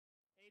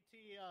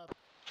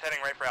Heading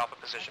right for Alpha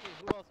position.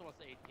 Who else wants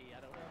AT?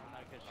 I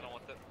don't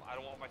want that. I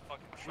don't want my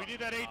fucking truck. We need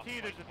that AT.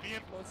 There's a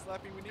BM.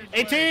 Slappy, we need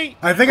AT.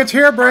 I think it's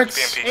here,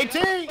 Bricks. AT.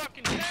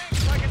 Fucking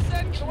tank, like I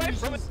said, get away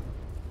from it.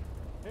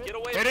 Get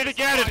away Hit from it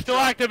again. It's still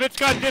active. It's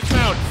got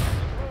dismount.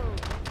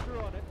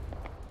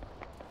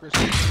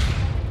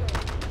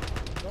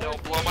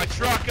 Don't blow my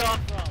truck up.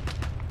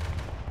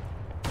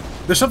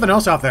 There's something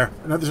else out there.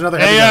 There's another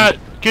heavy Hey, gun.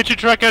 get your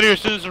truck out of here as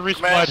soon as the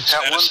resupplied.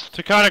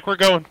 Taconic, we're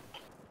going.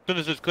 As soon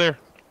as it's clear.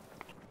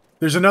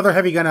 There's another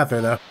heavy gun out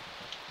there, though.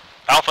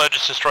 Alpha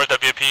just destroyed that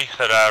BMP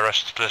that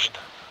rushed its position.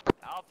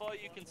 Alpha,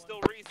 you can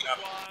still resupply.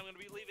 I'm gonna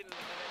be leaving in a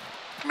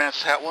minute. Command, this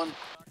is Hat 1.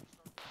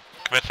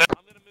 Commit that.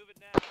 I'm gonna move it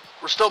now.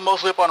 We're still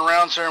mostly up on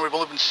rounds, sir, and we've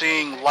only been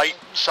seeing light,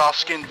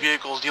 soft-skinned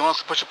vehicles. Do you want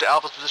us to push up to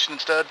Alpha's position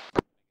instead?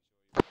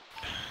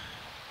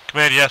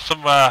 Command, yeah,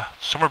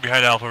 somewhere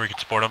behind Alpha where we can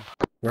support them.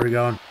 Where are we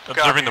going?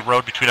 Observing the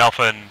road between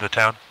Alpha and the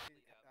town.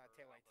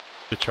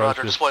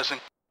 Roger, displacing.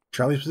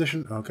 Charlie's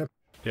position? Okay.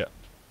 Yeah.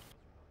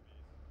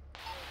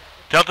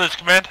 Delta is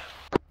command.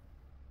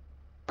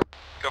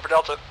 Go for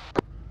Delta.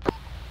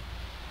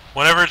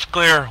 Whenever it's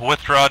clear,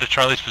 withdraw to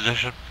Charlie's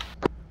position.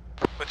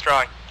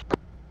 Withdrawing.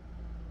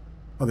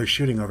 Oh, they're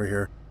shooting over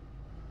here.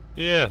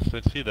 Yes, I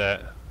see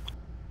that.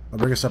 I'll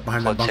bring us up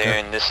behind that bunker.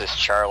 Platoon, this is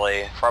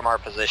Charlie. From our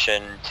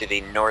position to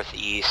the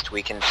northeast,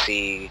 we can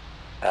see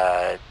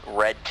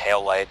red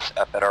taillights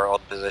up at our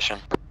old position.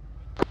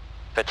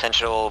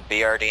 Potential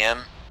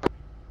BRDM.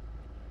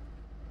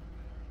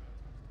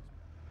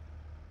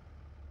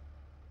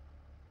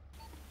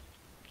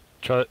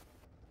 Charlie.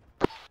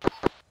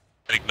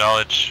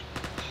 Acknowledge.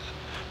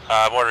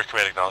 Mortar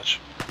command acknowledge.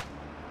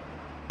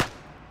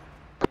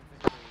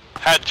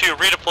 Had to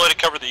redeploy to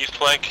cover the east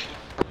flank.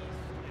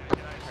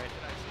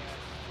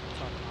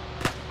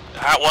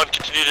 Hat 1,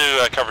 continue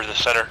to cover the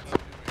center.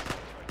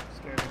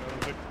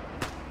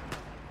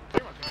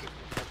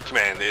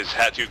 Command, is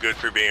Hat 2 good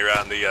for being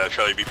around the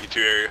Charlie BP2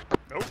 area?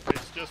 Nope,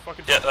 it's just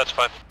fucking. Yeah, that's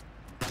fine.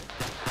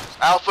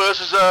 Alpha, this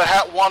is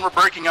Hat 1, we're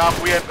breaking up.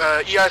 We have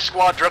EI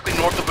squad directly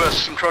north of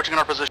us, encroaching on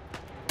our position.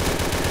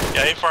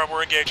 Yeah, A-Farm,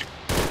 we're engaging.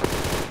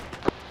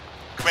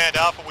 Command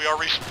Alpha, we are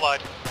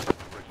resupplied.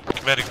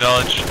 Command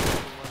acknowledge.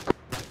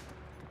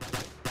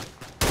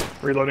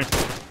 Reloading.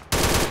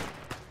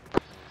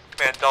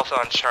 Command Delta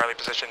on Charlie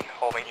position,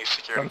 holding east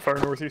secure. Gunfire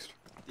northeast.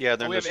 Yeah,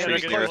 they're in the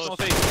street near us.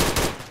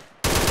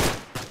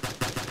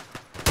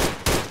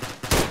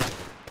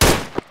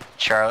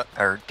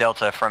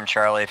 Delta from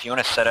Charlie, if you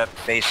want to set up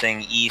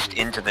facing east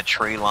into the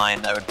tree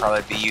line, that would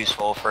probably be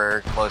useful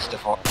for close to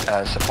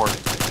support.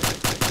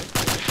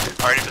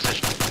 Already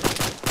positioned.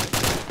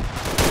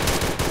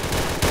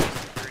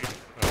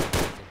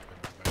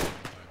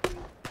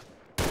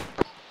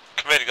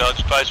 Command acknowledge,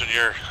 advise when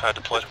you're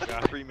deployed.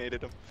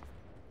 Cremated him.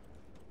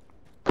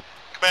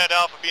 Command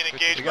Alpha being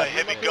engaged by a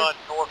heavy gun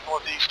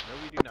north-northeast. No,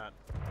 we do not.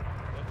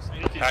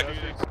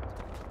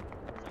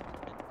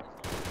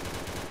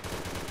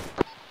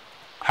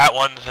 Hat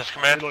 1, this is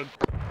command. Reload.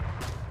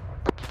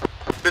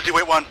 Busy,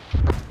 wait 1.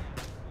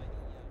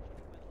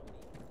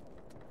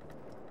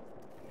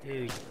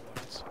 Here's The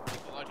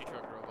Logi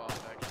truck drove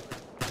off, actually.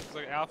 Looks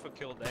like Alpha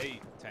killed a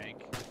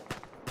tank.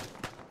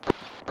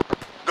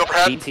 Go for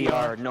Hat.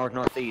 BTR,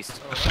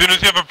 north-northeast. As soon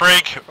as you have a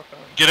break,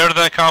 get out of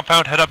that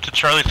compound, head up to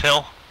Charlie's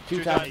Hill.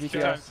 Two times.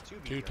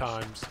 two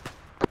times.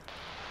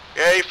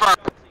 Yeah, firm.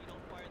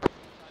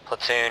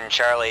 Platoon,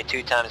 Charlie,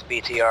 2 times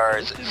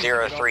BTRs,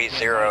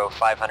 030,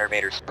 500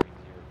 meters.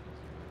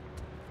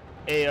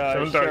 Hey,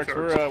 Sharks,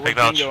 we're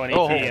bingo on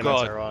AT.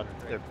 Oh, God.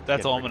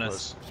 That's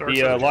ominous.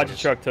 The Logi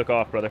truck took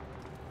off, brother.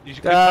 You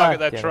should target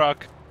that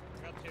truck.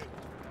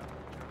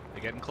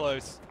 They're getting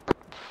close.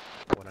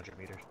 100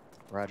 meters.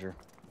 Roger.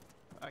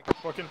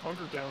 Fucking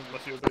hunker down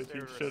unless you have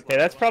shit. Hey,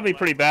 that's probably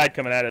pretty bad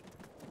coming at it.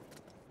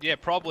 Yeah,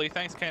 probably.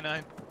 Thanks,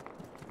 K9.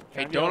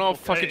 Hey, don't all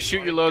fucking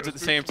shoot your loads at the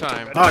same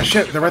time. Oh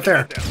shit, they're right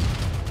there.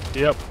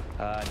 Yep.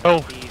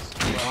 Oh.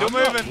 Still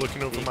moving.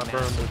 Looking over my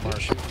berm with my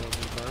shit.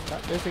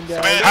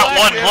 Command,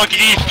 Hat 1, look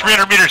east,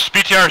 300 meters,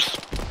 BTRs.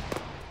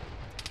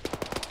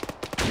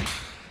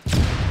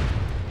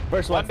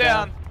 First One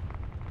down.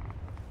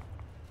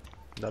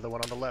 Another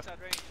one on the left.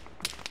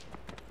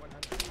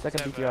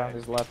 Second BTR on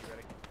his left.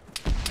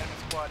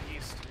 Squad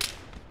east.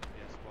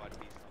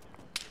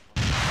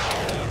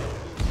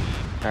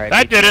 Alright,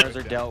 That did it. BTRs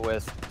are dealt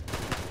with.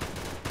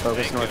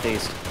 Focus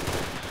northeast.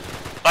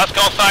 Last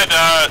call sign,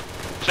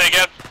 say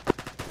again.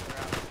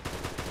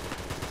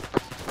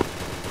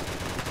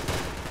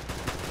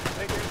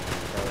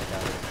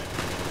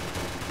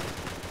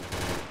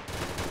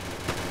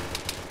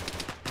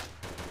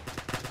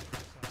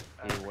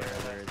 Beware,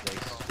 there is a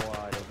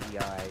squad of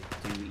EI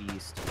due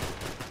east.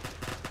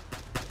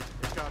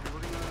 Copy,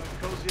 we're gonna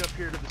cozy up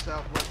here to the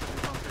southwest of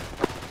the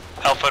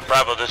bunker. Alpha and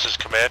Bravo, this is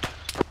command.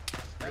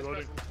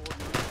 Reloading.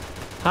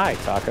 Hi,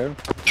 Taco.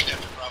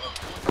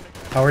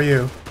 How are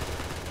you?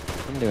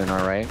 I'm doing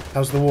alright.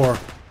 How's the war?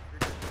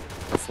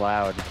 It's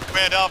loud.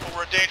 Command Alpha,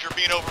 we're in danger of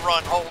being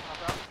overrun. Hold.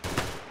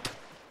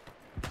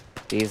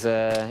 These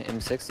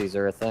M60s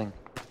are a thing.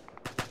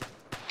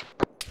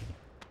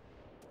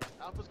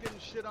 Alpha's getting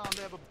shit on.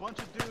 They have a bunch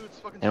of dudes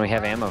fucking. And we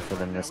have ammo for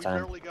them this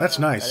time. That's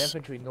nice.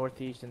 Infantry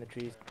northeast in the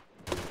trees.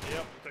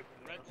 Yep.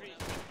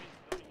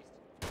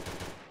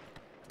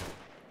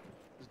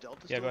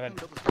 Yeah, go ahead.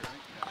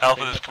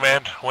 Alpha, this is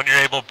command. When you're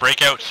able,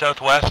 break out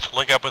southwest,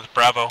 link up with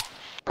Bravo.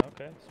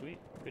 Okay, sweet.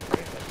 Good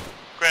trade.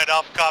 Grand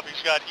Alpha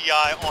copy's got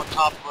EI on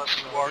top of us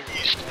to our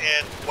east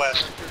and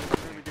west.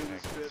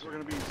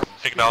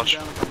 Acknowledge.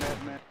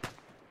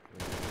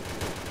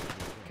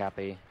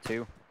 Copy.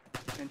 2.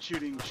 And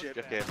shooting shit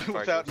Okay,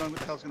 without knowing what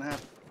the hell's gonna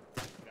happen.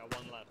 Got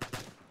one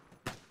left.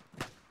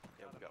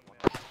 Yeah, we got one.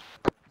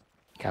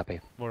 Copy.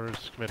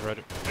 Mortars, command right.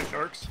 Hey,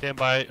 Sharks. Stand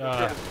by. Go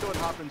ahead and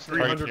hop in.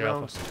 300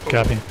 rounds.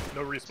 Copy.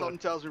 No respawn. Something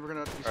tells me we're gonna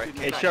have to be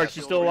speeding. Hey, Sharks,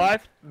 you still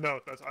alive? No,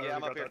 that's I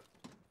already got that.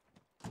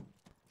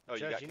 Oh,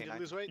 you got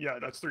K9? Yeah,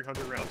 that's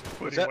 300 rounds,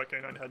 including what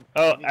K9 had.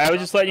 Oh, I was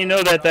just letting you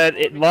know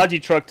that Logi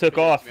truck took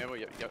off.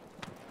 Yep.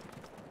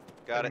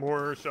 Got it.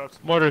 More shots.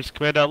 Mortars,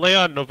 command lay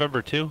on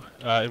November 2.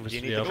 It was Do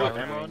you need yeah, the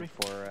okay. ammo on me?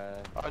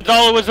 That's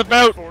all it was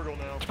about.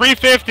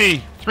 350.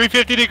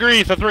 350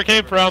 degrees. That's where it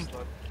came from.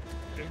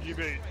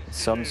 MGB.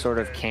 Some sort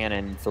of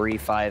cannon,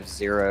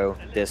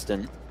 350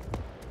 distant.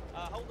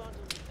 Hold on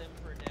to them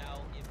for now.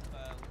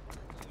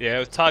 Yeah, it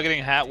was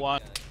targeting Hat 1.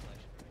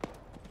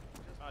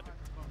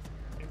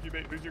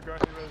 MGB, who's your guy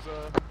who has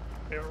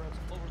AR rounds?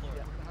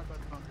 Overlord.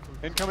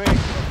 Incoming.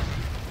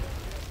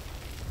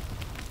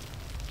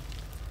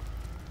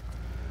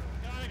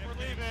 We're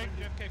leaving.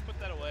 JFK, put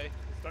that away.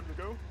 Time to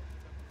go.